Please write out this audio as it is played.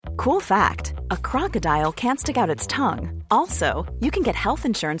Cool fact, a crocodile can't stick out its tongue. Also, you can get health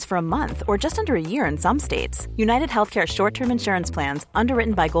insurance for a month or just under a year in some states. United Healthcare short-term insurance plans,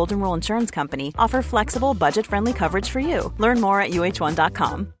 underwritten by Golden Rule Insurance Company, offer flexible, budget-friendly coverage for you. Learn more at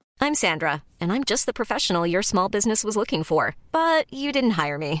uh1.com. I'm Sandra, and I'm just the professional your small business was looking for. But you didn't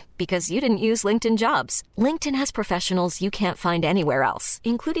hire me because you didn't use LinkedIn Jobs. LinkedIn has professionals you can't find anywhere else,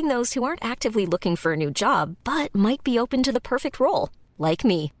 including those who aren't actively looking for a new job, but might be open to the perfect role, like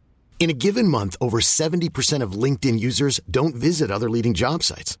me. In a given month, over 70% of LinkedIn users don't visit other leading job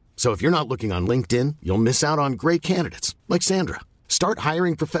sites. So if you're not looking on LinkedIn, you'll miss out on great candidates like Sandra. Start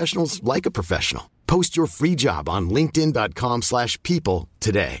hiring professionals like a professional. Post your free job on linkedin.com/people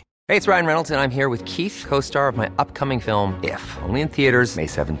today. Hey, it's Ryan Reynolds, and I'm here with Keith, co-star of my upcoming film, If, only in theaters May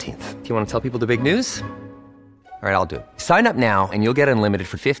 17th. Do you want to tell people the big news? All right, I'll do it. Sign up now and you'll get unlimited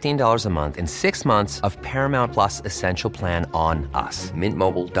for $15 a month and 6 months of Paramount Plus Essential Plan on us.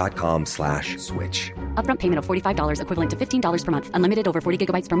 MintMobile.com/switch. Upfront payment of $45 equivalent to $15 per month. Unlimited over 40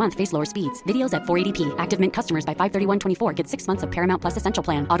 gigabytes per month. Face lower speeds. Videos at 480p. Active Mint customers by 531.24 get 6 months of Paramount Plus Essential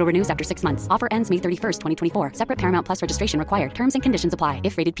Plan. Auto renews after 6 months. Offer ends May 31st, 2024. Separate Paramount Plus registration required. Terms and conditions apply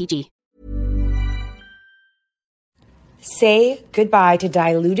if rated PG. Say goodbye to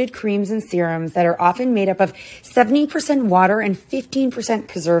diluted creams and serums that are often made up of 70% water and 15%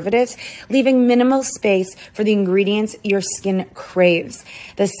 preservatives, leaving minimal space for the ingredients your skin craves.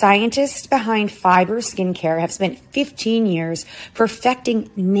 The scientists behind Fiber Skincare have spent 15 years perfecting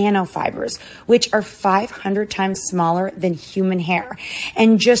nanofibers, which are 500 times smaller than human hair.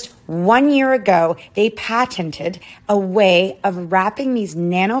 And just 1 year ago, they patented a way of wrapping these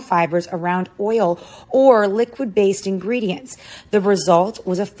nanofibers around oil or liquid-based ingredients. The result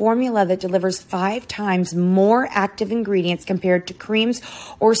was a formula that delivers 5 times more active ingredients compared to creams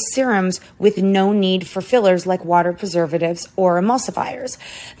or serums with no need for fillers like water preservatives or emulsifiers.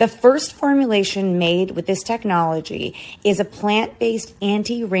 The first formulation made with this technology is a plant-based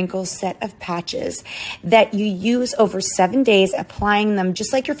anti-wrinkle set of patches that you use over 7 days, applying them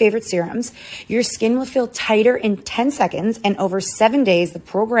just like your favorite serums. Your skin will feel tighter in 10 seconds, and over 7 days, the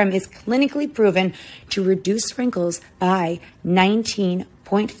program is clinically proven to reduce wrinkles by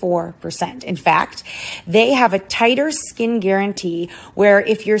 19.4%. In fact, they have a tighter skin guarantee where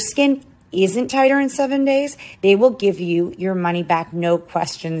if your skin isn't tighter in 7 days, they will give you your money back, no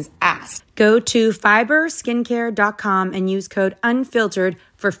questions asked. Go to fiberskincare.com and use code UNFILTERED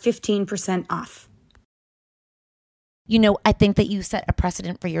for 15% off. You know, I think that you set a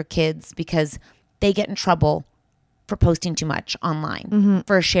precedent for your kids because they get in trouble for posting too much online,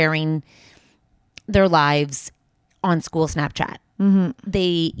 for sharing their lives on school Snapchat.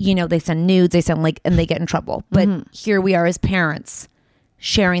 They, you know, they send nudes, they send and they get in trouble. But here we are as parents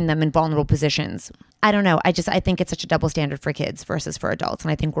sharing them in vulnerable positions. I don't know. I think it's such a double standard for kids versus for adults.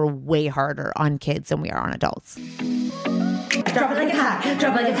 And I think we're way harder on kids than we are on adults. Drop it like it's hot.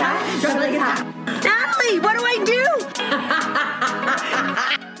 Drop it like it's hot. Drop it like it's hot. Natalie, what do I do?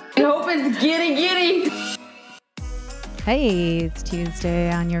 I hope it's giddy. Hey, it's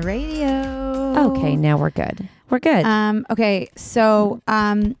Tuesday on your radio. Okay, now we're good. We're good. Okay, so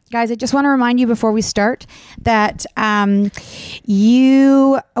guys, I just want to remind you before we start that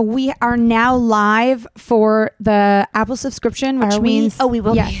we are now live for the Apple subscription, which means we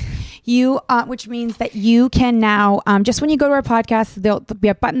will. Yes. Which means that you can now, just when you go to our podcast, there'll be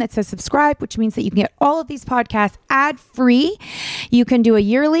a button that says subscribe, which means that you can get all of these podcasts ad-free. You can do a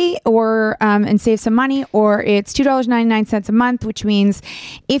yearly or and save some money, or it's $2.99 a month, which means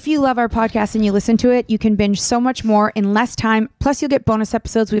if you love our podcast and you listen to it, you can binge so much more in less time. Plus, you'll get bonus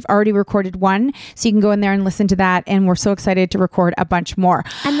episodes. We've already recorded one, so you can go in there and listen to that, and we're so excited to record a bunch more.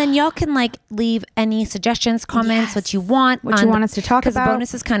 And then y'all can leave any suggestions, comments, what you want us to talk about. Because the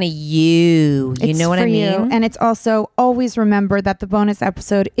bonus is kind of you know what I mean? And it's also, always remember that the bonus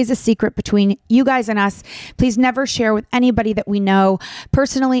episode is a secret between you guys and us. Please never share with anybody that we know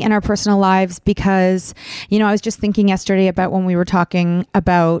personally in our personal lives, because, you know, I was just thinking yesterday about when we were talking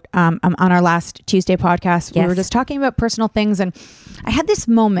about on our last Tuesday podcast, we were just talking about personal things. And I had this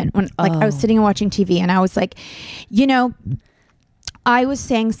moment when I was sitting and watching TV, and I was like, you know, I was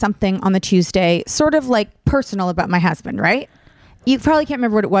saying something on the Tuesday, sort of personal about my husband, right? You probably can't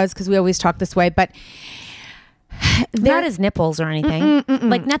remember what it was because we always talk this way, but not his nipples or anything.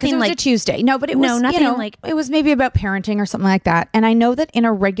 Like nothing it was like a Tuesday. No, but it was nothing like it was maybe about parenting or something like that. And I know that in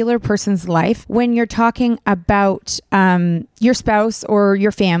a regular person's life, when you're talking about your spouse or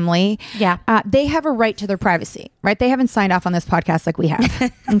your family, they have a right to their privacy, right? They haven't signed off on this podcast like we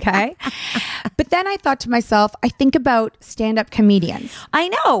have. Okay. But then I thought to myself, I think about stand-up comedians. I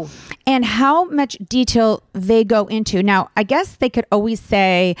know. And how much detail they go into. Now, I guess they could always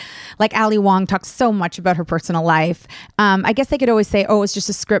say, like Ali Wong talks so much about her personal life. I guess they could always say, oh, it's just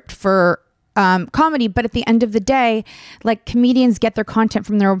a script for comedy. But at the end of the day, like comedians get their content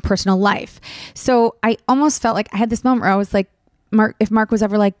from their own personal life. So I almost felt like I had this moment where I was like, if Mark was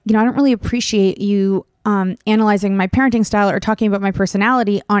ever like, I don't really appreciate you analyzing my parenting style or talking about my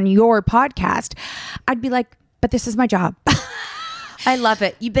personality on your podcast, I'd be like, but this is my job. I love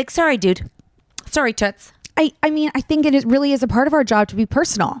it. You big sorry, dude. Sorry, Toots. I mean, I think it really is a part of our job to be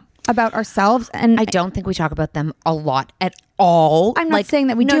personal about ourselves. And I don't think we talk about them a lot at all. I'm not saying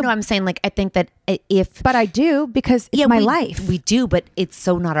that we do. No, I'm saying like, I think that if... But I do because it's my life. We do, but it's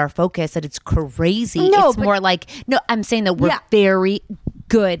so not our focus that it's crazy. No, it's more like, no, I'm saying that we're very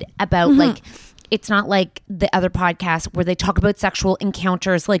good about like... It's not like the other podcasts where they talk about sexual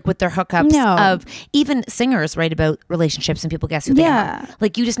encounters, like with their hookups of even singers write about relationships and people guess who they are.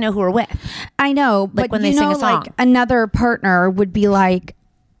 Like you just know who we're with. I know, like but when they sing a song. Like another partner would be like,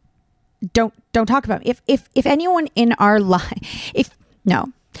 don't talk about it. If anyone in our life,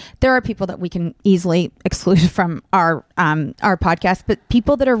 there are people that we can easily exclude from our podcast, but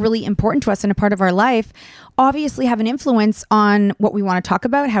people that are really important to us and a part of our life obviously have an influence on what we want to talk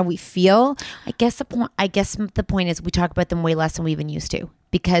about, how we feel. I guess the point is we talk about them way less than we even used to,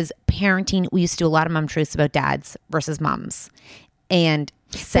 because parenting, we used to do a lot of mom truths about dads versus moms and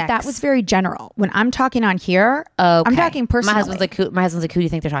sex. But that was very general. When I'm talking on here, I'm talking personally. My husband's like, who do you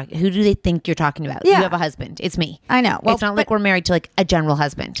think they're talking? Who do they think you're talking about? Yeah. You have a husband. It's me. I know. Well, it's not like we're married to like a general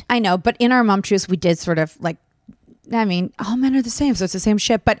husband. I know, but in our mom truths, we did sort of like, I mean, all men are the same, so it's the same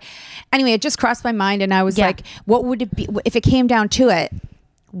shit. But anyway, it just crossed my mind, and I was like, what would it be if it came down to it?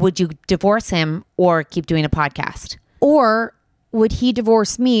 Would you divorce him or keep doing a podcast? Or would he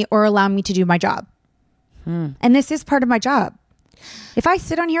divorce me or allow me to do my job? And this is part of my job. If I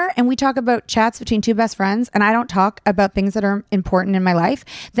sit on here and we talk about chats between two best friends and I don't talk about things that are important in my life,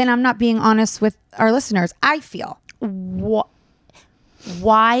 then I'm not being honest with our listeners, I feel.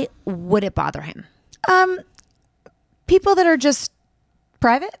 Why would it bother him? People that are just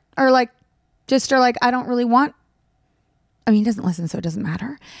private or like, I don't really want, I mean, he doesn't listen, so it doesn't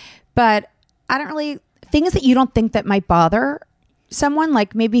matter. But I don't really, things that you don't think that might bother someone,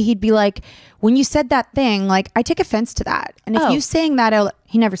 like maybe he'd be like, when you said that thing, like I took offense to that. And if you saying that,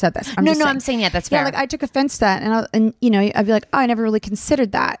 he never said this. I'm saying that's fair. Yeah, like I took offense to that, and I'd be like, oh, I never really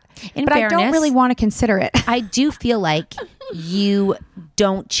considered that. But I don't really want to consider it. I do feel like you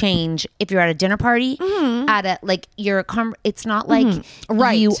don't change if you're at a dinner party, at a like it's not like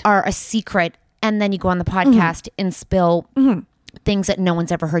you are a secret, and then you go on the podcast and spill. Things that no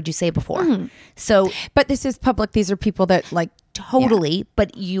one's ever heard you say before. So, but this is public. These are people that like totally,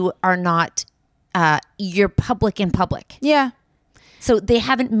 but you are not, you're public in public. Yeah. So they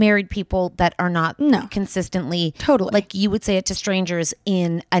haven't married people that are not consistently totally like you would say it to strangers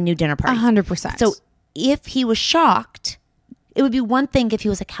in a new dinner party. 100%. So if he was shocked, it would be one thing if he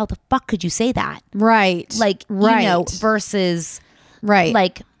was like, how the fuck could you say that? Right. Like, versus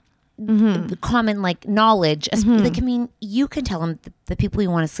like, the common like knowledge, like I mean, you can tell him the people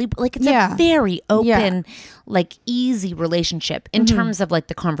you want to sleep. Like it's a very open, like easy relationship in terms of like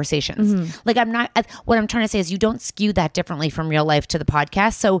the conversations. Like what I'm trying to say is you don't skew that differently from real life to the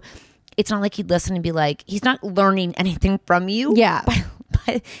podcast. So it's not like he'd listen and be like, he's not learning anything from you. Yeah.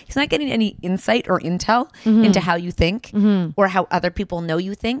 But he's not getting any insight or intel into how you think or how other people know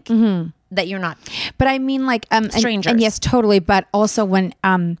you think. That you're not. But I mean like strangers. And yes, totally. But also when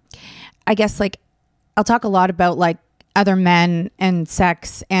I guess like I'll talk a lot about like other men and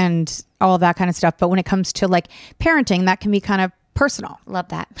sex and all of that kind of stuff. But when it comes to like parenting, that can be kind of personal. Love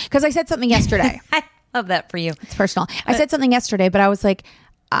that. Because I said something yesterday. I love that for you. It's personal. I said something yesterday, but I was like,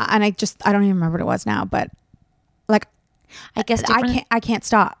 and I don't even remember what it was now, but like, I guess I can't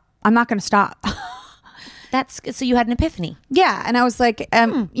stop. I'm not going to stop. That's so you had an epiphany. Yeah. And I was like,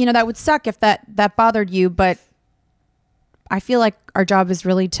 that would suck if that bothered you, but I feel like our job is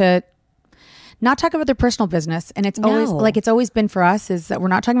really to not talk about their personal business. And it's always like, it's always been for us is that we're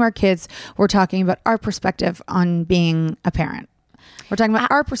not talking about our kids. We're talking about our perspective on being a parent. We're talking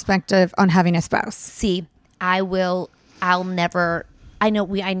about our perspective on having a spouse. See, I'll never, I know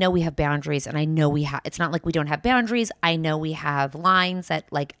we have boundaries, and I know it's not like we don't have boundaries. I know we have lines that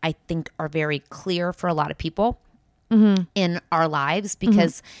like I think are very clear for a lot of people. in our lives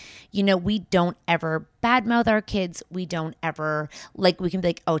because, you know, we don't ever badmouth our kids. We don't ever, like, we can be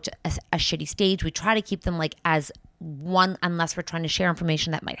like, oh, it's a shitty stage. We try to keep them like as one, unless we're trying to share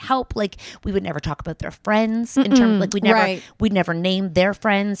information that might help. Like, we would never talk about their friends in terms, like, we'd never name their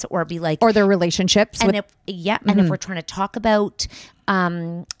friends or be like, or their relationships. And and if we're trying to talk about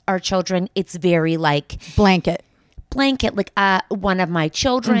our children, it's very like blanket, like one of my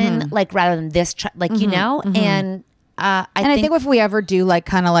children, like rather than this, like, you know, and I think if we ever do like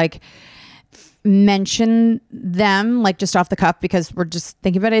kind of like mention them like just off the cuff because we're just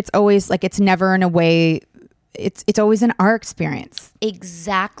thinking about it, it's always like, it's never in a way, it's always in our experience.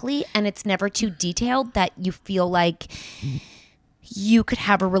 Exactly. And it's never too detailed that you feel like you could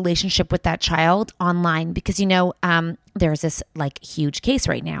have a relationship with that child online because, you know, there's this like huge case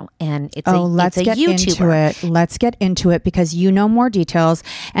right now and let's get YouTuber. into it. Let's get into it because you know more details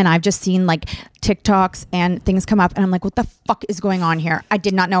and I've just seen like TikToks and things come up and I'm like, what the fuck is going on here? I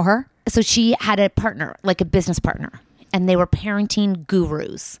did not know her. So she had a partner, like a business partner, and they were parenting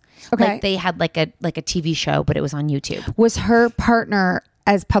gurus. Okay. Like they had like a TV show, but it was on YouTube. Was her partner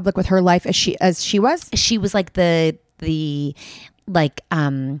as public with her life as she was? She was like the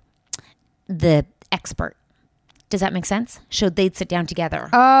expert. Does that make sense? So they'd sit down together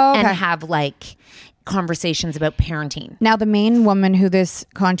and have like conversations about parenting. Now the main woman who this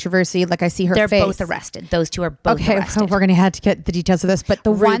controversy, like I see her They're face. both arrested. Those two are both arrested. We're going to have to get the details of this. But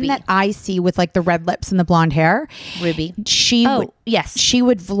the one Ruby. that I see with like the red lips and the blonde hair. Ruby. She would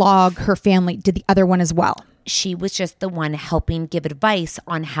vlog her family. Did the other one as well? She was just the one helping give advice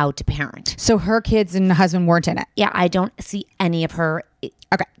on how to parent. So her kids and husband weren't in it? Yeah, I don't see any of her.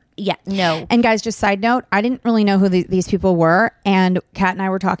 Okay. Yeah, no. And guys, just side note, I didn't really know who these people were. And Kat and I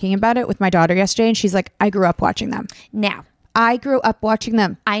were talking about it with my daughter yesterday. And she's like, I grew up watching them. Now. I grew up watching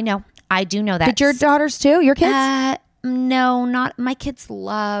them. I know. I do know that. Did your daughters too? Your kids? No, not my kids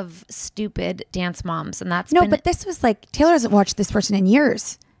love stupid dance moms. And that's but this was like, Taylor hasn't watched this person in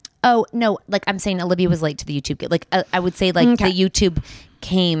years. Oh, no. Like I'm saying, Olivia was late to the YouTube. Like I would say like the YouTube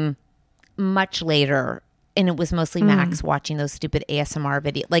came much later. And it was mostly Max watching those stupid ASMR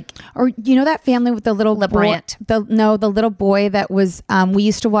videos. Like, or you know that family with the little boy, the little boy that was. We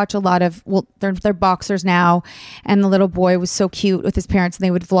used to watch a lot of. Well, they're boxers now, and the little boy was so cute with his parents, and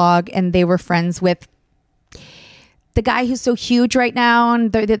they would vlog, and they were friends with the guy who's so huge right now,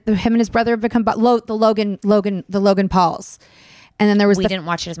 and him and his brother have become the Logan Pauls. And then there was we didn't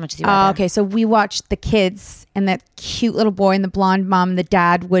watch it as much as you did. Okay, so we watched the kids and that cute little boy and the blonde mom and the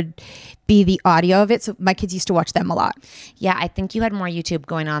dad would be the audio of it. So my kids used to watch them a lot. Yeah, I think you had more YouTube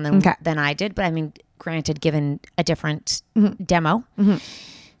going on than I did. But I mean, granted, given a different demo.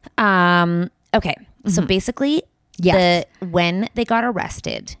 Okay, so basically, when they got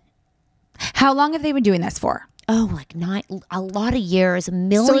arrested. How long have they been doing this for? Oh, like a lot of years,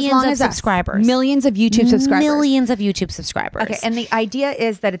 millions of subscribers. Millions of YouTube subscribers. Millions of YouTube subscribers. Okay, and the idea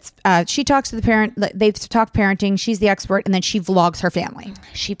is that it's she talks to the parent, they talk parenting, she's the expert, and then she vlogs her family.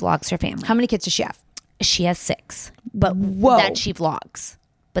 She vlogs her family. How many kids does she have? She has 6, but that she vlogs.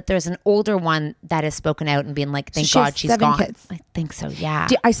 But there's an older one that has spoken out and been like, thank God she's gone. Kids. I think so, yeah.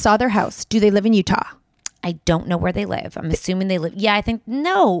 I saw their house. Do they live in Utah? I don't know where they live. I'm assuming they live. Yeah,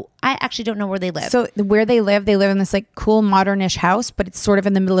 I actually don't know where they live. So where they live in this like cool modernish house, but it's sort of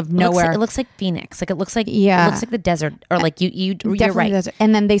in the middle of nowhere. It looks like Phoenix. Like it looks like the desert, or like you're right. Desert.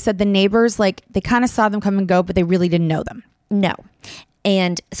 And then they said the neighbors, like they kind of saw them come and go, but they really didn't know them. No.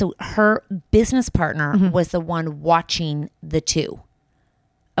 And so her business partner was the one watching the two.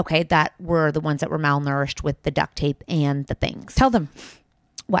 Okay, that were the ones that were malnourished with the duct tape and the things. Tell them.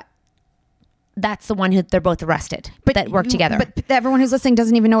 What? That's the one who they're both arrested, that work together. But everyone who's listening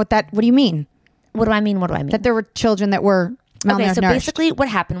doesn't even know what do you mean? What do I mean? That there were children that were malnourished. Okay, so basically what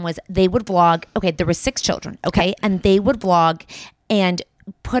happened was they would vlog. Okay, there were 6 children. Okay, and they would vlog and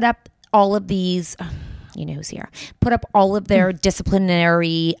put up all of these, you know who's here, put up all of their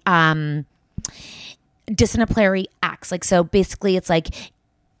disciplinary acts. Like, so basically it's like,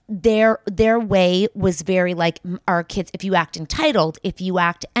 their way was very like, our kids, if you act entitled, if you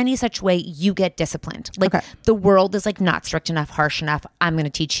act any such way, you get disciplined. Like the world is like not strict enough, harsh enough. I'm going to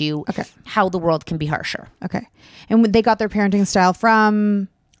teach you how the world can be harsher. Okay. And they got their parenting style from?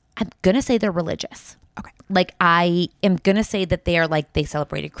 I'm going to say they're religious. Okay. Like I am going to say that they are like, they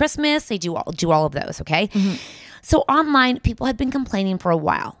celebrated Christmas. They do all of those. Okay. So online, people had been complaining for a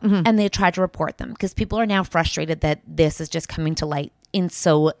while and they tried to report them because people are now frustrated that this is just coming to light in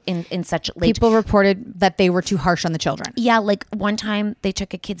such late. People reported that they were too harsh on the children. Yeah, like one time they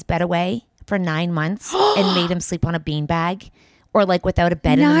took a kid's bed away for 9 months and made him sleep on a beanbag or like without a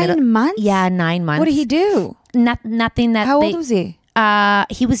bed. 9 months? Yeah, 9 months. What did he do? nothing that. How old was he?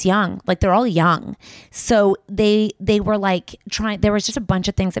 He was young. Like they're all young. So they were like trying, there was just a bunch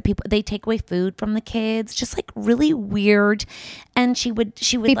of things that they take away food from the kids, just like really weird. And she would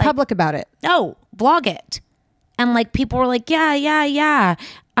Be like, public about it. No, vlog it. And like people were like, yeah.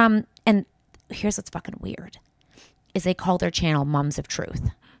 And here's what's fucking weird is they call their channel Mums of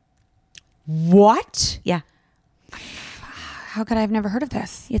Truth. What? Yeah. How could I have never heard of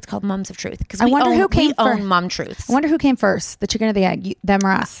this? It's called Mums of Truth because I wonder who came we own Mum Truths. I wonder who came first, the chicken or the egg, them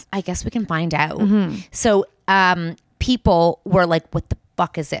or us? I guess we can find out. So people were like, what the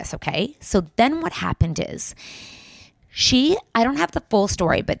fuck is this? Okay. So then what happened is I don't have the full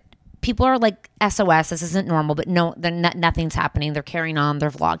story, but people are like, SOS, this isn't normal, but no, nothing's happening. They're carrying on,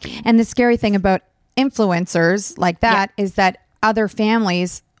 they're vlogging. And the scary thing about influencers like that is that other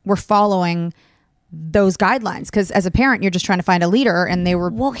families were following those guidelines, because as a parent, you're just trying to find a leader, and they were.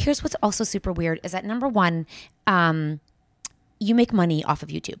 Well, here's what's also super weird is that number one, you make money off of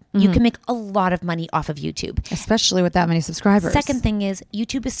YouTube. You can make a lot of money off of YouTube, especially with that many subscribers. Second thing is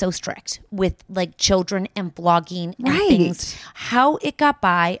YouTube is so strict with like children and vlogging and Right. things. How it got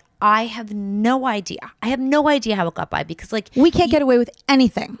by, I have no idea. I have no idea how it got by because like We can't get away with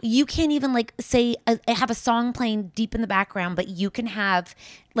anything. you can't even like say have a song playing deep in the background, but you can have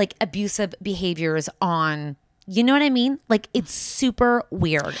like abusive behaviors on. You know what I mean? Like it's super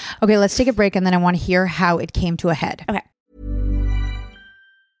weird. Okay, let's take a break, and then I want to hear how it came to a head. Okay.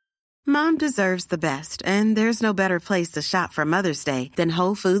 Mom deserves the best, and there's no better place to shop for Mother's Day than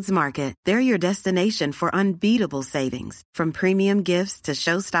Whole Foods Market. They're your destination for unbeatable savings, from premium gifts to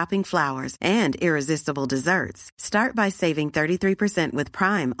show-stopping flowers and irresistible desserts. Start by saving 33% with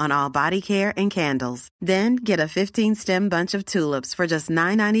Prime on all body care and candles. Then get a 15-stem bunch of tulips for just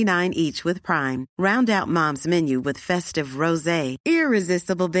 $9.99 each with Prime. Round out Mom's menu with festive rosé,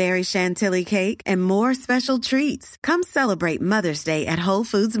 irresistible berry chantilly cake, and more special treats. Come celebrate Mother's Day at Whole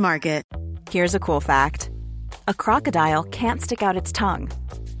Foods Market. Here's a cool fact. A crocodile can't stick out its tongue.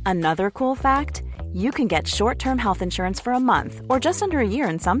 Another cool fact, you can get short-term health insurance for a month or just under a year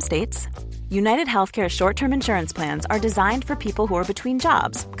in some states. United Healthcare short-term insurance plans are designed for people who are between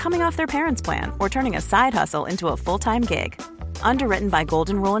jobs, coming off their parents' plan, or turning a side hustle into a full-time gig. Underwritten by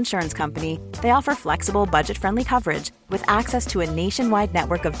Golden Rule Insurance Company, they offer flexible, budget-friendly coverage with access to a nationwide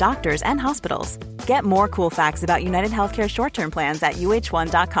network of doctors and hospitals. Get more cool facts about United Healthcare short-term plans at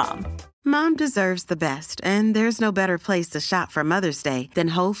uh1.com. Mom deserves the best, and there's no better place to shop for Mother's Day than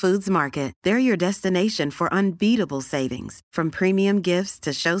Whole Foods Market. They're your destination for unbeatable savings, from premium gifts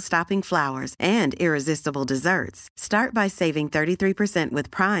to show-stopping flowers and irresistible desserts. Start by saving 33% with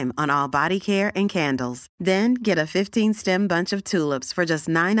Prime on all body care and candles. Then get a 15-stem bunch of tulips for just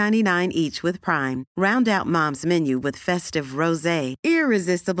 $9.99 each with Prime. Round out Mom's menu with festive rosé,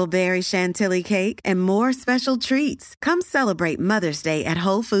 irresistible berry chantilly cake, and more special treats. Come celebrate Mother's Day at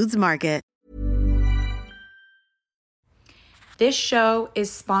Whole Foods Market. This show is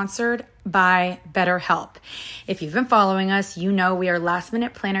sponsored by BetterHelp. If you've been following us, you know we are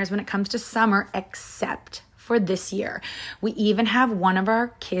last-minute planners when it comes to summer, except for this year. We even have one of our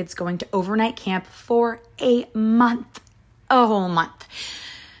kids going to overnight camp for a whole month.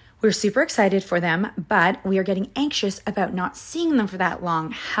 We're super excited for them, but we are getting anxious about not seeing them for that long.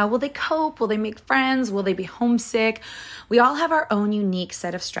 How will they cope? Will they make friends? Will they be homesick? We all have our own unique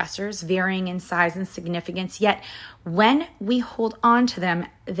set of stressors, varying in size and significance, yet when we hold on to them,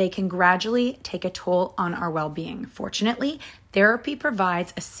 they can gradually take a toll on our well-being. Fortunately, therapy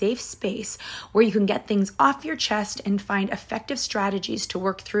provides a safe space where you can get things off your chest and find effective strategies to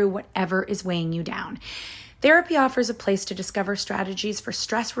work through whatever is weighing you down. Therapy offers a place to discover strategies for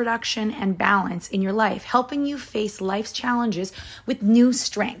stress reduction and balance in your life, helping you face life's challenges with new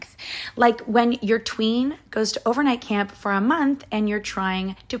strength. Like when your tween goes to overnight camp for a month and you're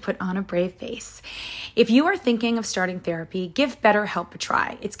trying to put on a brave face. If you are thinking of starting therapy, give BetterHelp a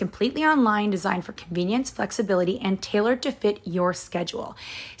try. It's completely online, designed for convenience, flexibility, and tailored to fit your schedule.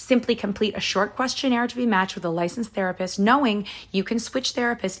 Simply complete a short questionnaire to be matched with a licensed therapist, knowing you can switch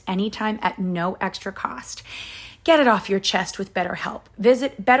therapists anytime at no extra cost. Get it off your chest with BetterHelp.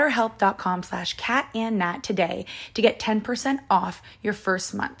 Visit betterhelp.com/catandnat today to get 10% off your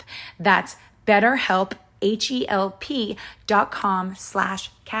first month. That's BetterHelp,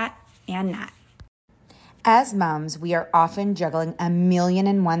 HELP.com/catandnat. As moms, we are often juggling a million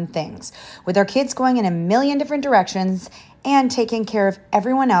and one things. With our kids going in a million different directions, and taking care of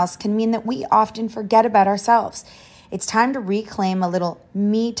everyone else can mean that we often forget about ourselves. It's time to reclaim a little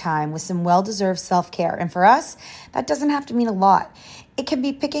me time with some well-deserved self-care. And for us, that doesn't have to mean a lot. It can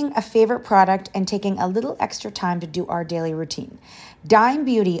be picking a favorite product and taking a little extra time to do our daily routine. Dime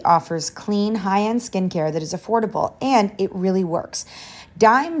Beauty offers clean, high-end skincare that is affordable, and it really works.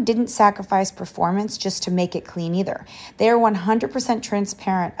 Dime didn't sacrifice performance just to make it clean either. They are 100%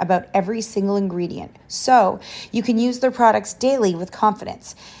 transparent about every single ingredient, so you can use their products daily with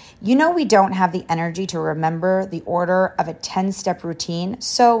confidence. You know we don't have the energy to remember the order of a 10-step routine,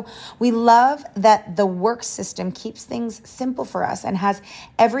 so we love that the work system keeps things simple for us and has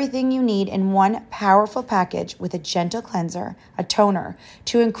everything you need in one powerful package with a gentle cleanser, a toner,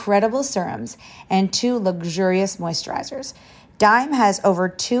 2 incredible serums, and 2 luxurious moisturizers. Dime has over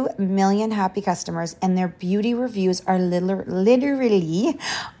 2 million happy customers, and their beauty reviews are literally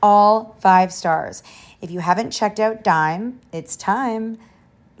all 5 stars. If you haven't checked out Dime, it's time.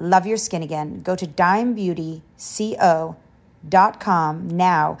 Love your skin again. Go to dimebeautyco.com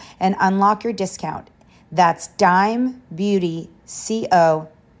now and unlock your discount. That's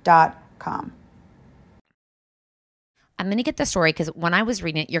dimebeautyco.com. I'm going to get the story because when I was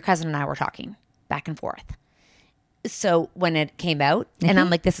reading it, your cousin and I were talking back and forth. So when it came out, and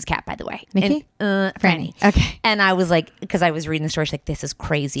I'm like, this is Kat, by the way. Nikki? And, Franny. Okay. And I was like, because I was reading the story, she's like, this is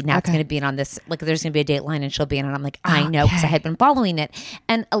crazy. Now it's going to be in on this, like there's going to be a Dateline and she'll be in it. And I'm like, I know, because I had been following it.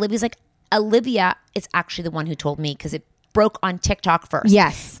 And Olivia's like, Olivia is actually the one who told me because it broke on TikTok first.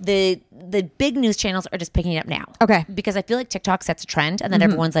 Yes. The big news channels are just picking it up now. Okay. Because I feel like TikTok sets a trend and then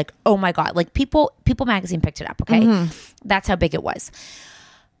everyone's like, oh my God. Like People Magazine picked it up, okay? That's how big it was.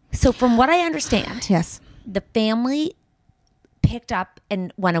 So from what I understand, yes, the family picked up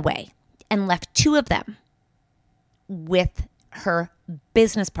and went away and left 2 of them with her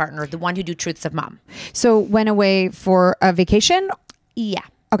business partner, the one who do Truths of Mom. So went away for a vacation? Yeah.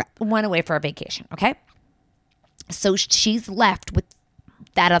 Okay. Went away for a vacation. Okay. So she's left with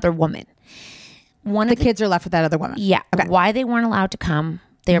that other woman. The kids are left with that other woman? Yeah. Okay. Why they weren't allowed to come.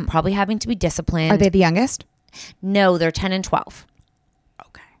 They're probably having to be disciplined. Are they the youngest? No, they're 10 and 12.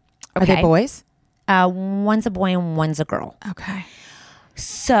 Okay. Are they boys? One's a boy and one's a girl. Okay.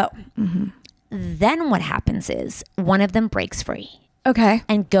 So then what happens is one of them breaks free. Okay.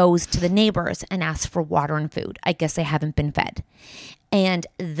 And goes to the neighbors and asks for water and food. I guess they haven't been fed. And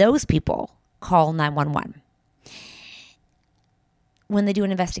those people call 911. When they do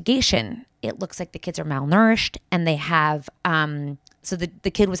an investigation, it looks like the kids are malnourished and they have, so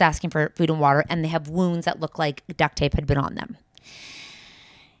the kid was asking for food and water and they have wounds that look like duct tape had been on them.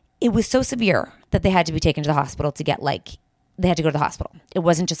 It was so severe that they had to be taken to the hospital to get they had to go to the hospital. It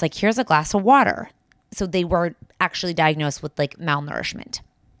wasn't just like, here's a glass of water. So they were actually diagnosed with malnourishment.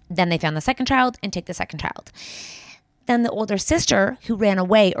 Then they found the second child and take the second child. Then the older sister who ran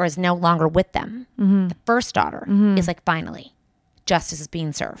away or is no longer with them, the first daughter, is like, finally, justice is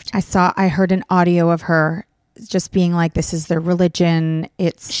being served. I heard an audio of her just being like, this is their religion.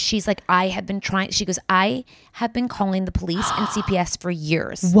 She's like, I have been calling the police and CPS for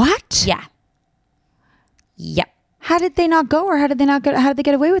years. What? Yeah. Yep. How did they not go, or how did they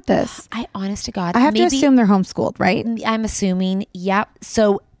get away with this? Honest to God. I have to assume they're homeschooled, right? I'm assuming. Yep.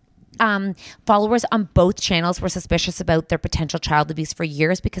 So followers on both channels were suspicious about their potential child abuse for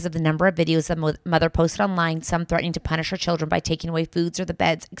years because of the number of videos the mother posted online, some threatening to punish her children by taking away foods or the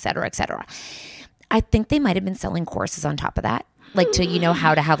beds, et cetera, et cetera. I think they might have been selling courses on top of that, to,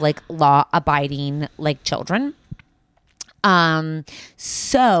 how to have law-abiding children.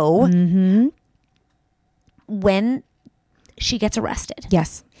 When she gets arrested,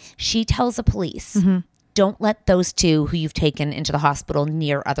 yes, she tells the police, don't let those 2 who you've taken into the hospital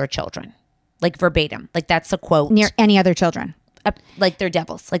near other children. Verbatim. That's a quote. Near any other children. They're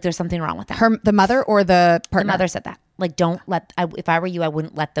devils. There's something wrong with them. The mother or the partner? The mother said that. If I were you, I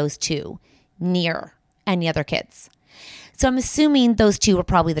wouldn't let those 2 near any other kids. So I'm assuming those 2 were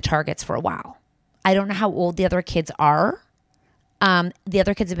probably the targets for a while. I don't know how old the other kids are. The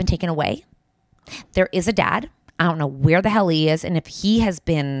other kids have been taken away. There is a dad. I don't know where the hell he is, and if he has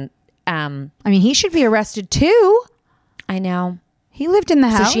been... he should be arrested too. I know. He lived in the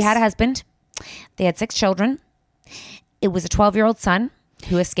house. So she had a husband. They had 6 children. It was a 12-year-old son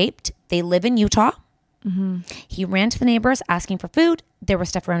who escaped. They live in Utah. He ran to the neighbors asking for food. There was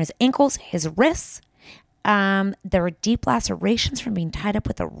stuff around his ankles, his wrists. There were deep lacerations from being tied up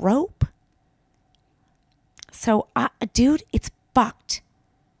with a rope. So, dude, it's fucked.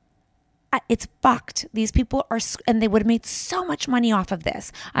 It's fucked. These people are, and they would have made so much money off of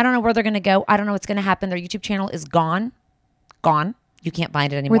this. I don't know where they're going to go. I don't know what's going to happen. Their YouTube channel is gone. You can't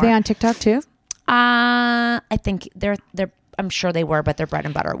find it anymore. Were they on TikTok too? I think they're. I'm sure they were, but their bread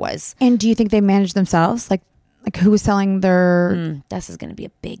and butter was. And do you think they managed themselves? Like who was selling their? This is going to be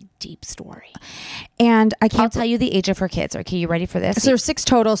a big, deep story. And I'll tell you the age of her kids. Okay, you ready for this? So there's 6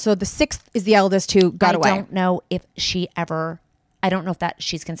 total. So the 6th is the eldest who got away. I don't know if she ever I don't know if that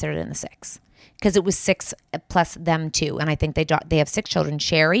she's considered in the 6 because it was 6 plus them 2. And I think they have 6 children: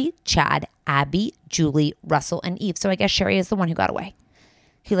 Sherry, Chad, Abby, Julie, Russell, and Eve. So I guess Sherry is the one who got away.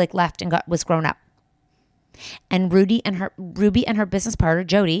 He like left and was grown up. And Ruby and her business partner,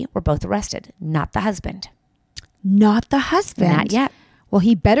 Jody, were both arrested. Not the husband. Not the husband? Not yet. Well,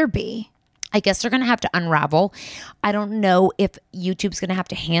 he better be. I guess they're going to have to unravel. I don't know if YouTube's going to have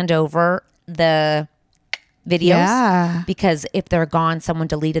to hand over the videos. Yeah. Because if they're gone, someone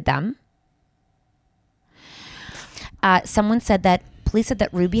deleted them. Police said that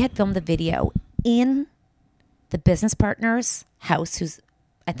Ruby had filmed the video in the business partner's house, who's,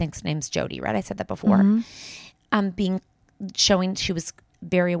 I think his name's Jody, right? I said that before. Mm-hmm. Showing she was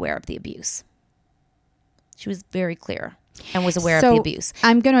very aware of the abuse. She was very clear and was aware of the abuse.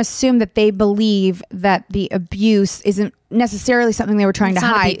 I'm going to assume that they believe that the abuse isn't necessarily something they were trying to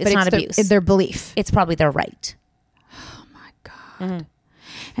hide, but it's abuse. Their belief. It's probably their right. Oh my God.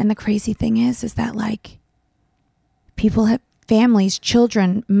 Mm-hmm. And the crazy thing is that like people have families,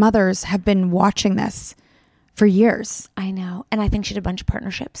 children, mothers have been watching this for years. I know. And I think she did a bunch of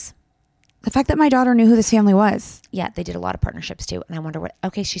partnerships. The fact that my daughter knew who this family was. Yeah, they did a lot of partnerships too. And I wonder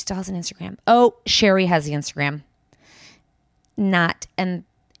okay, she still has an Instagram. Oh, Sherry has the Instagram. And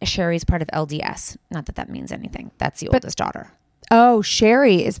Sherry's part of LDS. Not that means anything. That's the oldest daughter. Oh,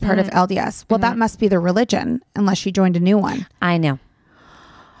 Sherry is part of LDS. Well, that must be the religion, unless she joined a new one. I know.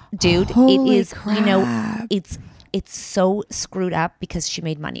 Dude, Holy it is, crap. it's so screwed up because she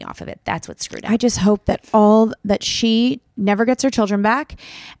made money off of it. That's what's screwed up. I just hope that she never gets her children back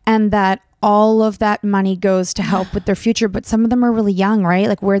and that all of that money goes to help with their future. But some of them are really young, right?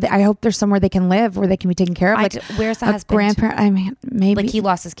 Like I hope there's somewhere they can live where they can be taken care of. Like where's the husband? Grandparent. I mean, maybe. Like he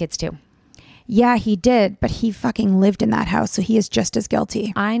lost his kids too. Yeah, he did, but he fucking lived in that house, so he is just as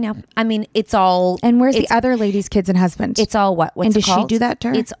guilty. I know. I mean, it's all... And where's the other lady's kids and husband? It's all what? What's and it does called? She do that to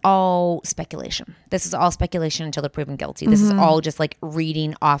her? It's all speculation. This is all speculation until they're proven guilty. This is all just like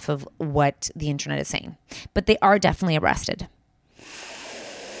reading off of what the internet is saying. But they are definitely arrested.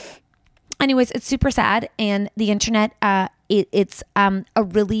 Anyways, it's super sad. And the internet, it's a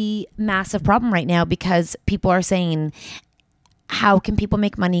really massive problem right now because people are saying, how can people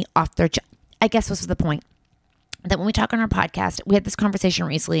make money off their job? I guess this was the point. That when we talk on our podcast, we had this conversation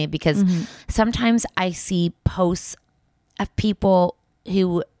recently because sometimes I see posts of people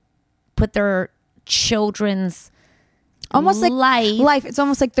who put their children's almost life. Like it's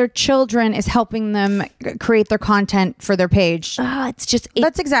almost like their children is helping them create their content for their page. It's just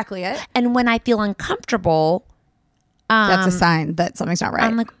that's exactly it. And when I feel uncomfortable, that's a sign that something's not right.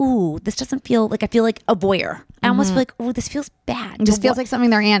 I'm like, ooh, this doesn't feel like, I feel like a voyeur. I almost feel like, ooh, this feels bad. This feels like something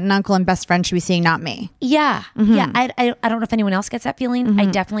their aunt and uncle and best friend should be seeing, not me. Yeah. Yeah. I don't know if anyone else gets that feeling. I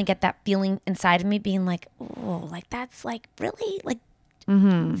definitely get that feeling inside of me being like, oh, like that's like really like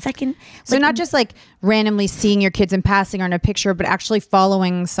second. So not just like randomly seeing your kids in passing or in a picture, but actually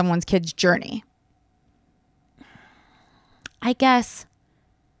following someone's kid's journey. I guess.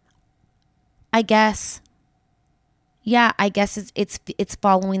 Yeah, I guess it's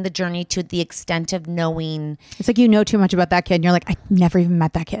following the journey to the extent of knowing. It's like you know too much about that kid and you're like, I never even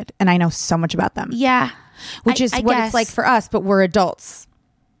met that kid and I know so much about them. Yeah. Which is what it's like for us, but we're adults.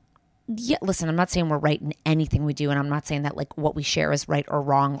 Yeah, listen, I'm not saying we're right in anything we do, and I'm not saying that like what we share is right or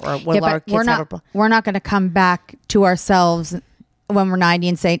wrong or what our kids we're not going to come back to ourselves when we're 90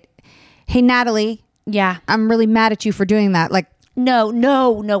 and say, hey, Natalie, yeah, I'm really mad at you for doing that. Like, No,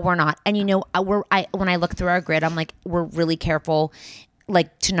 we're not. And you know, when I look through our grid, I'm like, we're really careful,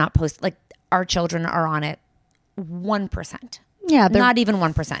 like to not post. Like our children are on it 1%. Yeah, they're not even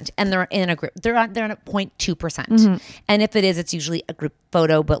 1%, and they're in a group. They're at 0.2%. And if it is, it's usually a group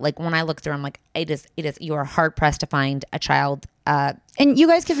photo. But like when I look through, I'm like, it is. You are hard pressed to find a child. And you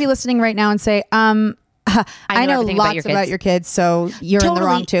guys could be listening right now and say, I know lots about your kids, so you're in the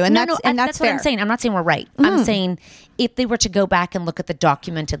wrong too. And that's what fair. I'm saying. I'm not saying we're right. I'm saying if they were to go back and look at the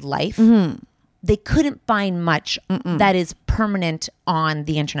documented life, they couldn't find much that is permanent on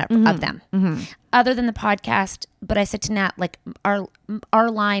the internet of them, other than the podcast. But I said to Nat, like our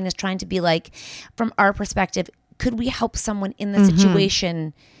line is trying to be like, from our perspective, could we help someone in the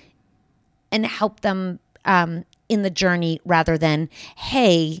situation and help them in the journey rather than,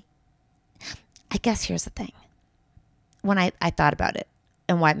 hey. I guess here's the thing. When I thought about it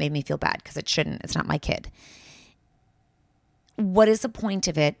and why it made me feel bad, because it shouldn't, it's not my kid. What is the point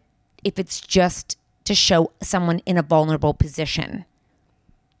of it if it's just to show someone in a vulnerable position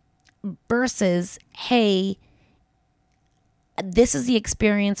versus, hey, this is the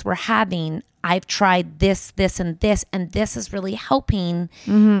experience we're having. I've tried this, and this is really helping.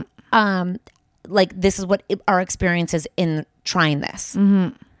 Like this is what our experience is in trying this?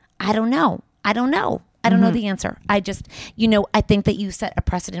 I don't know. I don't know the answer. I just, I think that you set a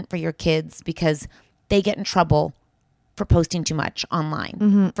precedent for your kids because they get in trouble for posting too much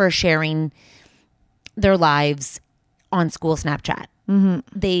online, for sharing their lives on school Snapchat.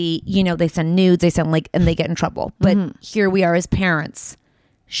 They send nudes, they send and they get in trouble. But here we are as parents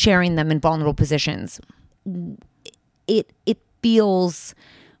sharing them in vulnerable positions. It feels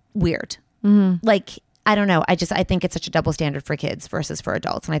weird. Like, I don't know. I think it's such a double standard for kids versus for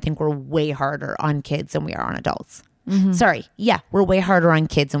adults. And I think we're way harder on kids than we are on adults. Sorry. Yeah, we're way harder on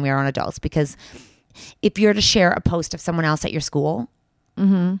kids than we are on adults, because if you're to share a post of someone else at your school,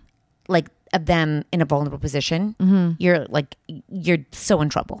 like of them in a vulnerable position, you're so in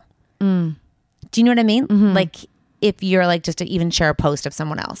trouble. Do you know what I mean? Like if you're like just to even share a post of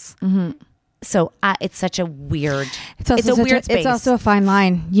someone else. So it's such a weird, it's a weird space. It's also a fine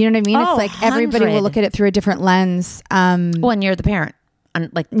line. You know what I mean? Oh, it's like everybody will look at it through a different lens. Well, and you're the parent.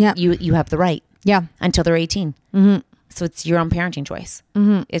 And you have the right. Yeah. Until they're 18. So it's your own parenting choice.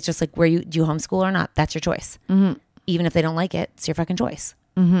 It's just like do you homeschool or not? That's your choice. Even if they don't like it, it's your fucking choice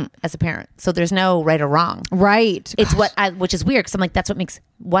as a parent. So there's no right or wrong. Right. It's which is weird, because I'm like,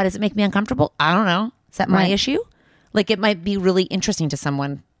 why does it make me uncomfortable? I don't know. Is that my issue? Like, it might be really interesting to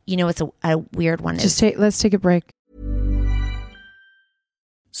someone. It's a weird one. Let's take a break.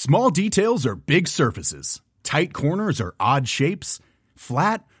 Small details are big surfaces. Tight corners are odd shapes.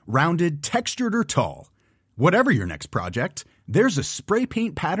 Flat, rounded, textured, or tall. Whatever your next project, there's a spray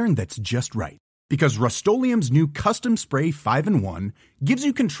paint pattern that's just right. Because Rust-Oleum's new Custom Spray 5-in-1 gives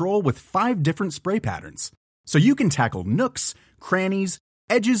you control with 5 different spray patterns. So you can tackle nooks, crannies,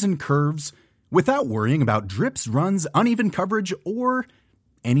 edges, and curves without worrying about drips, runs, uneven coverage, or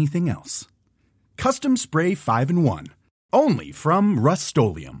anything else. Custom Spray 5-in-1. Only from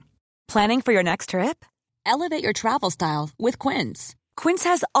Rust-Oleum. Planning for your next trip? Elevate your travel style with Quince. Quince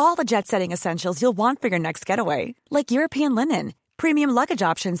has all the jet-setting essentials you'll want for your next getaway, like European linen, premium luggage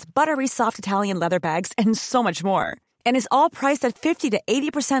options, buttery soft Italian leather bags, and so much more. And is all priced at 50 to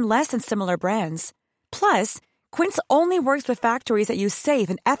 80% less than similar brands. Plus, Quince only works with factories that use safe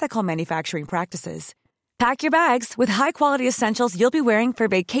and ethical manufacturing practices. Pack your bags with high-quality essentials you'll be wearing for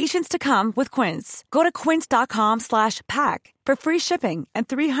vacations to come with Quince. Go to quince.com/pack for free shipping and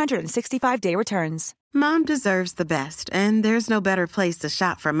 365-day returns. Mom deserves the best, and there's no better place to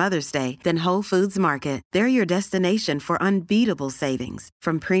shop for Mother's Day than Whole Foods Market. They're your destination for unbeatable savings,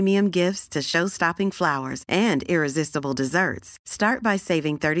 from premium gifts to show-stopping flowers and irresistible desserts. Start by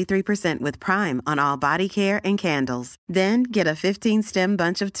saving 33% with Prime on all body care and candles. Then get a 15-stem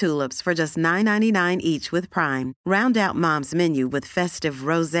bunch of tulips for just $9.99 each with Prime. Round out Mom's menu with festive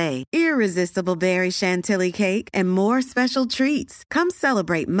rosé, irresistible berry chantilly cake, and more special treats. Come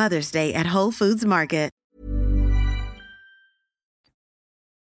celebrate Mother's Day at Whole Foods Market.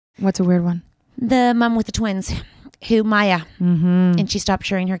 What's a weird one? The mom with the twins, Maya, and she stopped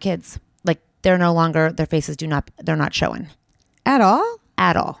sharing her kids. Like, they're no longer, their faces they're not showing. At all?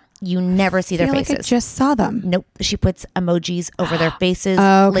 At all. You never see their faces. Like I just saw them. Nope. She puts emojis over their faces.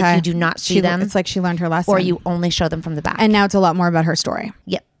 Oh, okay. Like, you do not see them. It's like she learned her lesson. Or you only show them from the back. And now it's a lot more about her story.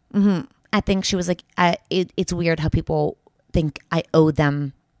 Yep. I think she was like, it's weird how people think I owe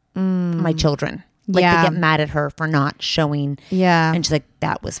them my children. Like, they get mad at her for not showing. Yeah. And she's like,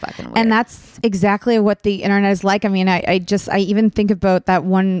 that was fucking weird. And that's exactly what the internet is like. I mean, I even think about that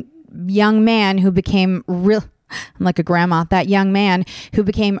one young man who became I'm like a grandma, that young man who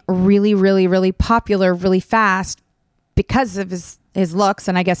became really, really, really popular really fast because of his looks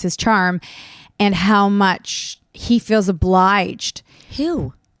and I guess his charm, and how much he feels obliged.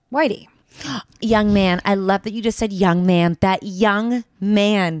 Who? Whitey. Young man. I love that you just said young man. That young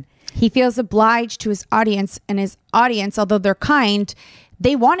man. He feels obliged to his audience, and his audience, although they're kind,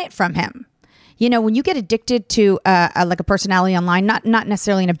 they want it from him. You know, when you get addicted to like a personality online, not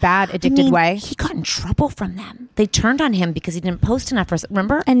necessarily in a bad addicted way. He got in trouble from them. They turned on him because he didn't post enough.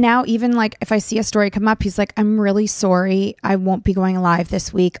 Remember? And now even like if I see a story come up, he's like, I'm really sorry. I won't be going live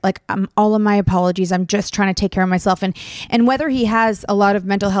this week. Like all of my apologies. I'm just trying to take care of myself. And whether he has a lot of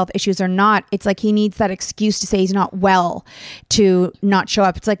mental health issues or not, it's like he needs that excuse to say he's not well to not show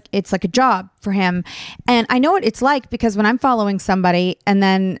up. It's like a job for him. And I know what it's like, because when I'm following somebody and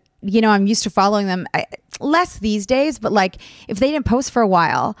then, you know, I'm used to following them less these days, but like if they didn't post for a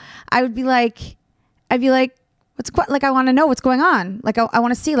while, I'd be like, I want to know what's going on. Like I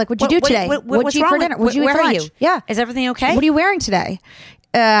want to see, like, what'd you do today? What'd you eat for dinner? What'd you eat for lunch? Yeah. Is everything okay? What are you wearing today?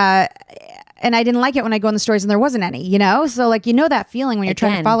 and I didn't like it when I go in the stories and there wasn't any, you know? So like, you know that feeling when you're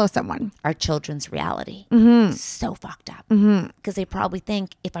trying to follow someone. Our children's reality is so fucked up because they probably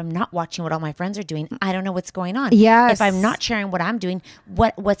think if I'm not watching what all my friends are doing, I don't know what's going on. Yes. If I'm not sharing what I'm doing,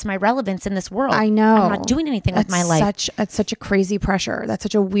 what's my relevance in this world? I know. I'm not doing anything with my life. That's such a crazy pressure. That's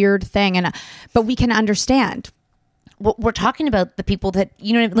such a weird thing. But we can understand. We're talking about the people that,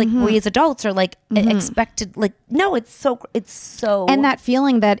 you know, like we as adults are like expected, like, no, it's so. And that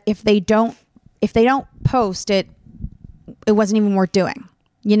feeling that if they don't post it, it wasn't even worth doing,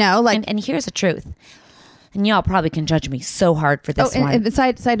 you know, like. And here's the truth. And y'all probably can judge me so hard for this one. And the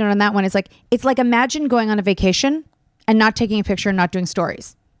side note on that one is like, it's like, imagine going on a vacation and not taking a picture and not doing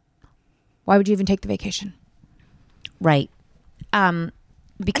stories. Why would you even take the vacation? Right.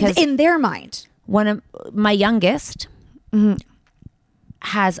 Because in their mind, one of my youngest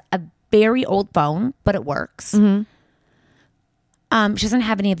has a very old phone, but it works. She doesn't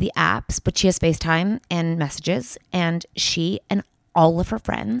have any of the apps, but she has FaceTime and messages, and she and all of her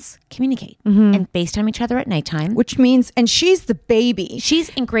friends communicate and FaceTime each other at nighttime. Which means, and she's the baby. She's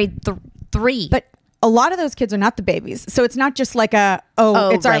in grade 3. But a lot of those kids are not the babies. So it's not just like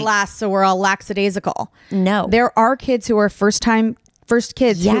it's our last, so we're all lackadaisical. No. There are kids who are first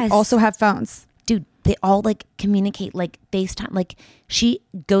kids who also have phones. Dude, they all like communicate, like FaceTime. Like she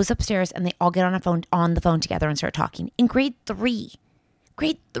goes upstairs and they all get on the phone together and start talking. In grade 3.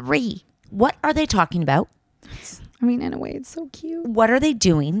 What are they talking about? I mean, in a way, it's so cute. What are they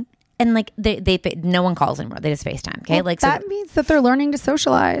doing? And like they no one calls anymore. They just FaceTime. Okay, well, like that means that they're learning to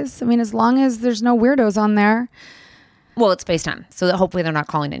socialize. I mean, as long as there's no weirdos on there. Well, it's FaceTime, so that hopefully they're not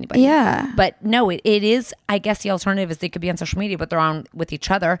calling anybody. Yeah. But no, it is, I guess the alternative is they could be on social media, but they're on with each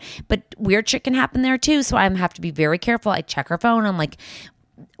other. But weird shit can happen there too. So I have to be very careful. I check her phone. I'm like,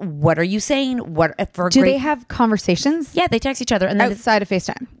 what are you saying? Do they have conversations? Yeah, they text each other. And then outside of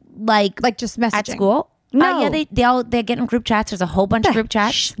FaceTime? Like just messaging? At school? No. Yeah, they get in group chats. There's a whole bunch of group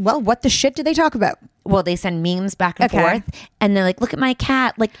chats. Well, what the shit do they talk about? Well, they send memes back and forth, and they're like, "Look at my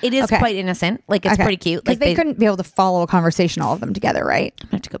cat." Like it is quite innocent. Like it's pretty cute. Because like they couldn't be able to follow a conversation, all of them together, right? I'm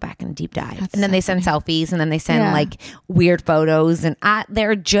gonna have to go back and deep dive. And then they send selfies, and then they send like weird photos, and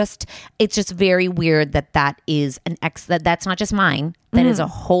it's just very weird that is that's not just mine. That is a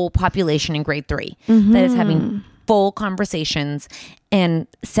whole population in grade 3 that is having full conversations and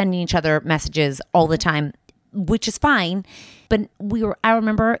sending each other messages all the time, which is fine. But I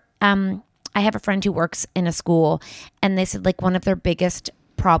remember, I have a friend who works in a school, and they said like one of their biggest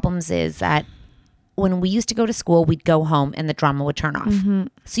problems is that when we used to go to school, we'd go home and the drama would turn off.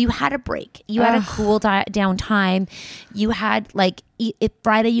 So you had a break. You had a cool down time. You had like, if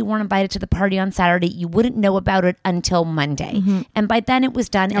Friday you weren't invited to the party on Saturday, you wouldn't know about it until Monday. And by then it was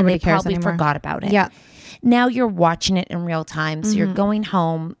done. Nobody and they probably forgot about it. Yeah. Now you're watching it in real time. So you're going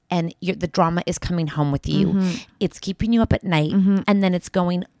home and the drama is coming home with you. It's keeping you up at night. And then it's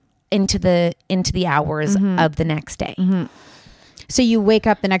going into the hours of the next day. So you wake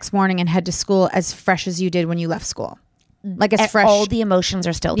up the next morning and head to school as fresh as you did when you left school. Like as fresh. All the emotions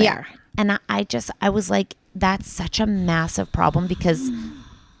are still there. Yeah. And I was like, that's such a massive problem because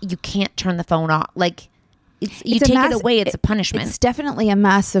you can't turn the phone off. Like you take it away, it's a punishment. It's definitely a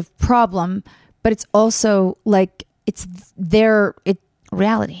massive problem, but it's also like it's their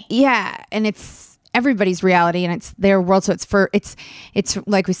reality. Yeah. And it's everybody's reality and it's their world. So it's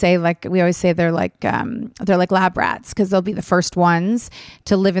like we always say they're like lab rats because they'll be the first ones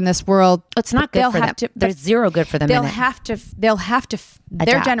to live in this world. It's not good for them. There's zero good for them. They'll have to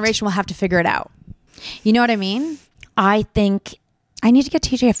their generation will have to figure it out. You know what I mean? I think I need to get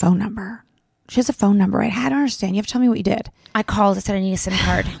TJ a phone number. She has a phone number, right? I don't understand. You have to tell me what you did. I called. I said I need a SIM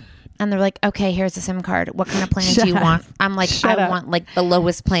card. And they're like, okay, here's a SIM card. What kind of plan do you want? I'm like, I want like the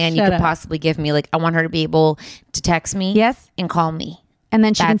lowest plan you could possibly give me. Like, I want her to be able to text me and call me. And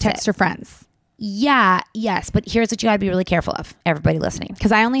then she can text her friends. Yeah, yes. But here's what you got to be really careful of, everybody listening.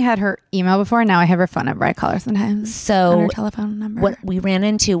 Because I only had her email before. And now I have her phone number. I call her sometimes. So on her telephone number. What we ran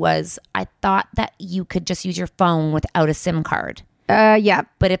into was I thought that you could just use your phone without a SIM card. Yeah.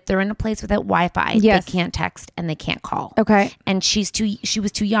 But if they're in a place without Wi-Fi, they can't text and they can't call. Okay. And she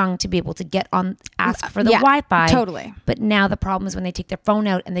was too young to be able to ask for the Wi-Fi. Totally. But now the problem is when they take their phone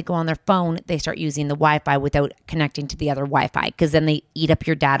out and they go on their phone, they start using the Wi-Fi without connecting to the other Wi-Fi because then they eat up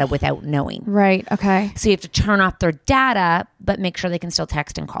your data without knowing. Right. Okay. So you have to turn off their data, but make sure they can still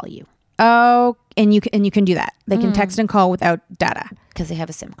text and call you. Oh, and you can do that. They can text and call without data because they have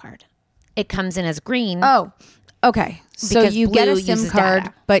a SIM card. It comes in as green. Oh. Okay. So Because you get a Blue SIM uses card,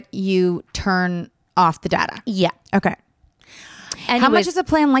 data. but you turn off the data. Yeah. Okay. Anyways, How much is a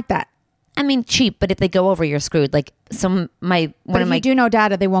plan like that? I mean, cheap, but if they go over, you're screwed. Like one But of if my you do know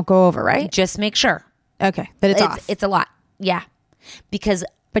data, they won't go over, right? just make sure Okay, that it's off. It's a lot, yeah, because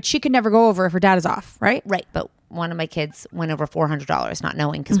But she could never go over if her data's off, right? right. But one of my kids went over $400 not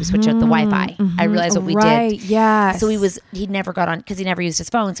knowing because we switched out the Wi-Fi. I realized what we Right, did. yes. So he'd never got on because he never used his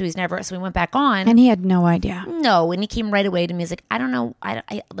phone. So we went back on. And he had no idea. No, and he came right away to me. He's like, I don't know.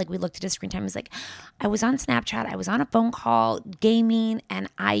 I like we looked at his screen time. He's like, I was on Snapchat. I was on a phone call, gaming, and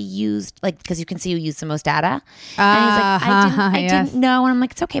I used because you can see who used the most data. And he's like, I didn't know. And I'm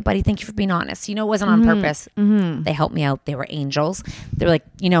like, it's okay, buddy. Thank you for being honest. It wasn't on purpose. They helped me out. They were angels. They're like,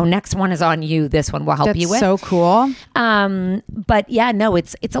 next one is on you. This one will help you with. So cool. But yeah, no,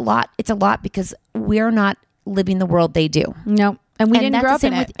 it's a lot. It's a lot because we're not living the world they do. No. And we didn't grow up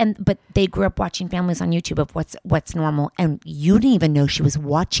in it. But they grew up watching families on YouTube of what's normal, and you didn't even know she was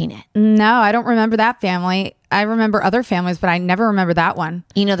watching it. No, I don't remember that family. I remember other families, but I never remember that one.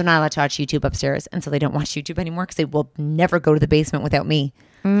 They're not allowed to watch YouTube upstairs, and so they don't watch YouTube anymore because they will never go to the basement without me.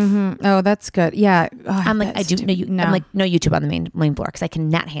 Mm-hmm. Oh, that's good. Yeah. Oh, I'm like, I do know you. No. I'm like, no YouTube on the main floor because I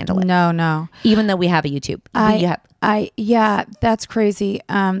cannot handle it. No. Even though we have a YouTube, yeah, that's crazy.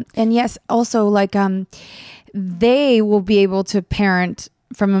 And yes, also they will be able to parent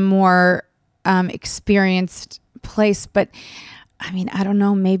from a more experienced place. But I mean, I don't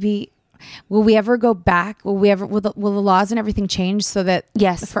know. Maybe will we ever go back? Will the laws and everything change so that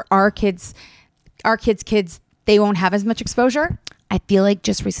for our kids, they won't have as much exposure? I feel like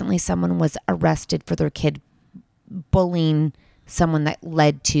just recently someone was arrested for their kid bullying someone that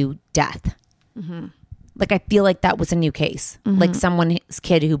led to death. Mm-hmm. Like I feel like that was a new case. Mm-hmm. Like someone's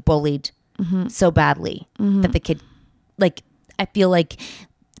kid who bullied so badly that the kid, I feel like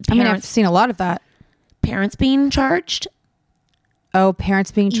I've seen a lot of that. Parents being charged. Oh,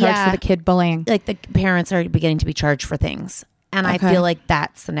 parents being charged for the kid bullying. Like the parents are beginning to be charged for things. And I feel like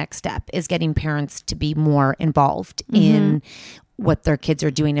that's the next step is getting parents to be more involved in what their kids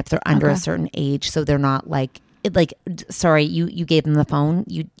are doing if they're under a certain age. So they're not sorry, you gave them the phone.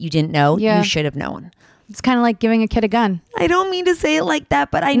 You didn't know. Yeah. You should have known. It's kind of like giving a kid a gun. I don't mean to say it like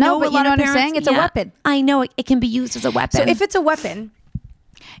that, but I know but a lot of parents, what I'm saying? It's a weapon. I know it can be used as a weapon. So if it's a weapon,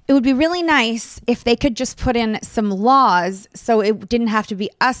 it would be really nice if they could just put in some laws so it didn't have to be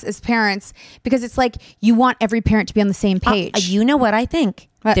us as parents, because it's like you want every parent to be on the same page. You know what I think?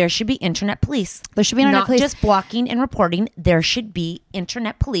 What? There should be internet police. There should be internet police. Not just blocking and reporting. There should be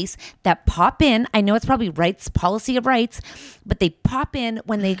internet police that pop in. I know it's probably policy of rights, but they pop in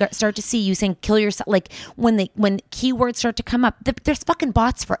when they start to see you saying kill yourself. Like when keywords start to come up, there's fucking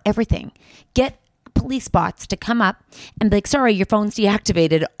bots for everything. Get police bots to come up and be like, sorry, your phone's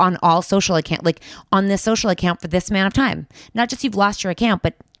deactivated on all social account, like on this social account for this amount of time. Not just you've lost your account,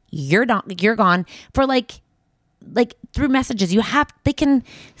 but you're gone for like through messages. They can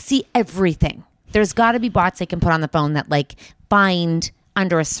see everything. There's got to be bots they can put on the phone that find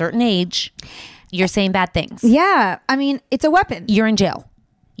under a certain age you're saying bad things. Yeah, I mean, it's a weapon. You're in jail.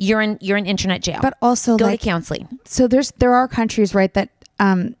 You're in internet jail. But also go to counseling. So there are countries, right, that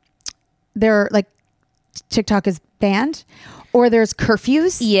they're TikTok is banned, or there's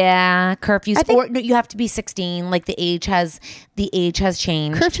curfews. Yeah, curfews. Or no, you have to be 16. Like the age has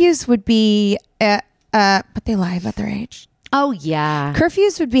changed. Curfews would be, but they lie about their age. Oh yeah,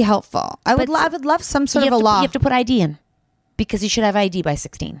 curfews would be helpful. I would love some sort of a law. You have to put ID in because you should have ID by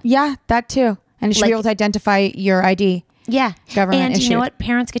 16. Yeah, that too, and you should be able to identify your ID. Yeah, government and issued. You know what?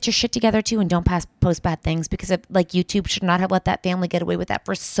 Parents, get your shit together too, and don't post bad things because YouTube should not have let that family get away with that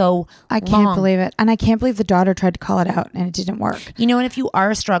for so long. I can't believe it, and I can't believe the daughter tried to call it out and it didn't work. You know what? If you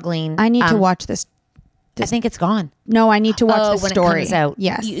are struggling, I need to watch this. I think it's gone. No, I need to watch the story. When it comes out.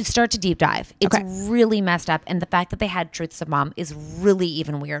 Yes, you start to deep dive. It's really messed up, and the fact that they had Truths of Mom is really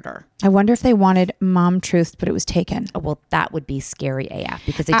even weirder. I wonder if they wanted Mom Truth, but it was taken. Oh, well, that would be scary AF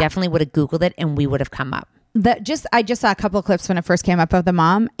because they definitely would have Googled it, and we would have come up. I just saw a couple of clips when it first came up of the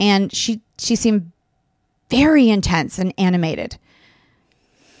mom, and she seemed very intense and animated.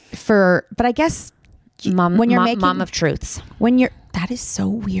 But I guess when you're making Mom of Truths, that is so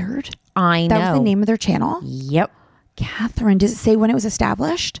weird. I know. That was the name of their channel. Yep. Catherine, does it say when it was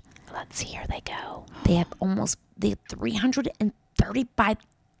established? Let's see. Here they go. They have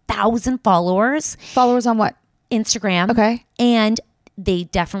 335,000 followers. Followers on what? Instagram. Okay. And they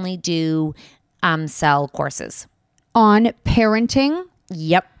definitely do sell courses on parenting.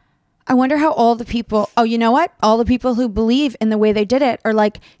 Yep. I wonder how all the people, you know what? All the people who believe in the way they did it are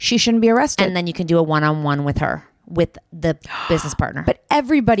like, she shouldn't be arrested. And then you can do a one-on-one with her, with the business partner. But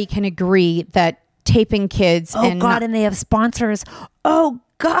everybody can agree that taping kids. And they have sponsors. Oh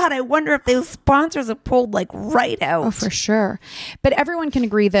God, I wonder if those sponsors have pulled right out. Oh, for sure. But everyone can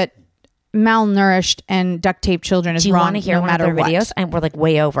agree that malnourished and duct taped children is Do you wrong want to hear no one of matter their what. videos? We're like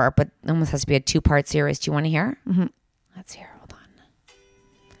way over, but it almost has to be a 2-part series. Do you want to hear? Mm-hmm. Let's hear. Hold on.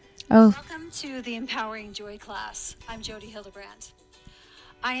 Oh, Welcome to the Empowering Joy class. I'm Jody Hildebrandt.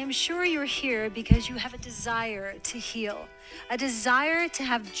 I am sure you're here because you have a desire to heal, a desire to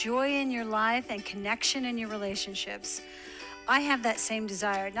have joy in your life and connection in your relationships. I have that same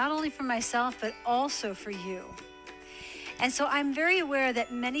desire, not only for myself, but also for you. And so I'm very aware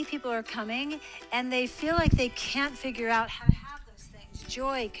that many people are coming and they feel like they can't figure out how to have those things,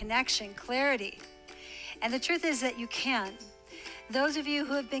 joy, connection, clarity. And the truth is that you can. Those of you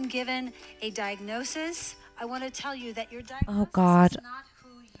who have been given a diagnosis, I want to tell you that your diagnosis God. is not who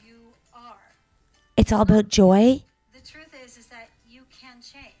you are. It's all about joy. The truth is that you can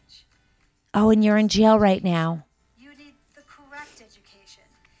change. Oh, and you're in jail right now. You need the correct education.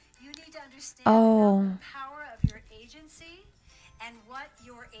 You need to understand Oh. the power of your agency and what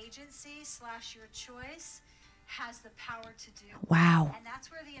your agency/your choice has the power to do. Wow. And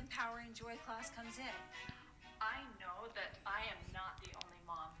that's where the Empowering Joy class comes in. I know that I am not the only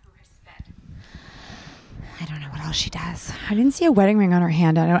mom who has spent. I don't know what else she does. I didn't see a wedding ring on her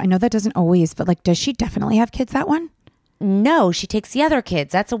hand. I know that doesn't always, but like, does she definitely have kids? That one? No, she takes the other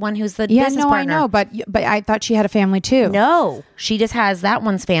kids. That's the one who's the Yeah, business no, partner. I know, but I thought she had a family too. No, she just has that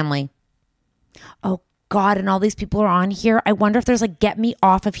one's family. Oh God, and all these people are on here. I wonder if there's like, get me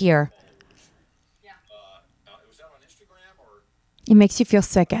off of here. Was that on Instagram or? It makes you feel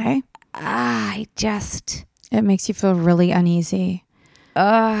sick, eh? It makes you feel really uneasy.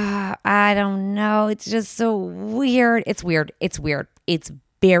 I don't know. It's just so weird. It's weird. It's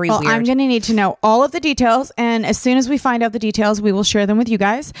very weird. I'm going to need to know all of the details. And as soon as we find out the details, we will share them with you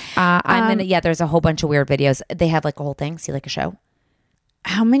guys. There's a whole bunch of weird videos. They have like a whole thing. See like a show.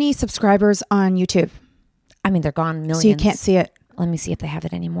 How many subscribers on YouTube? I mean, they're gone millions. So you can't see it. Let me see if they have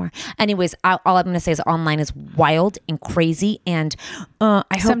it anymore. Anyways, all I'm going to say is online is wild and crazy. And I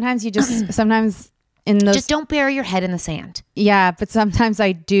hope sometimes in those, just don't bury your head in the sand. Yeah, but sometimes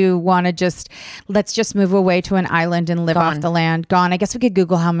I do want to let's just move away to an island and live off the land. Gone. I guess we could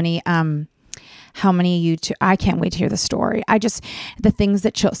Google how many YouTube. I can't wait to hear the story. The things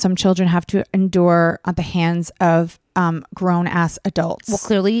that some children have to endure at the hands of grown ass adults. Well,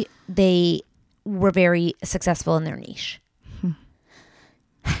 clearly they were very successful in their niche.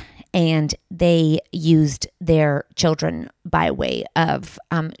 And they used their children by way of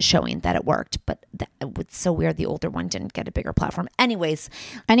showing that it worked. But it was so weird the older one didn't get a bigger platform. Anyways,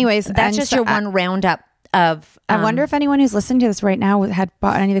 that's just your one roundup of... I wonder if anyone who's listening to this right now had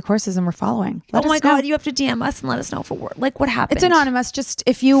bought any of the courses and were following. Oh my God, you have to DM us and let us know for what happened. It's anonymous. Just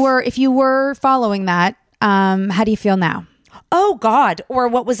if you were following that, how do you feel now? Oh God. Or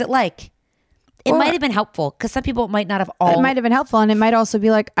what was it like? It might have been helpful because some people might not have all. It might have been helpful, and it might also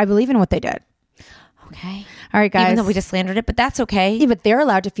be like, I believe in what they did. Okay. All right, guys. Even though we just slandered it, but that's okay. Yeah, but they're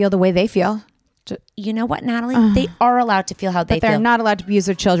allowed to feel the way they feel. You know what, Natalie? They are allowed to feel how they feel. But they're not allowed to abuse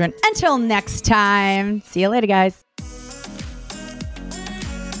their children. Until next time. See you later, guys.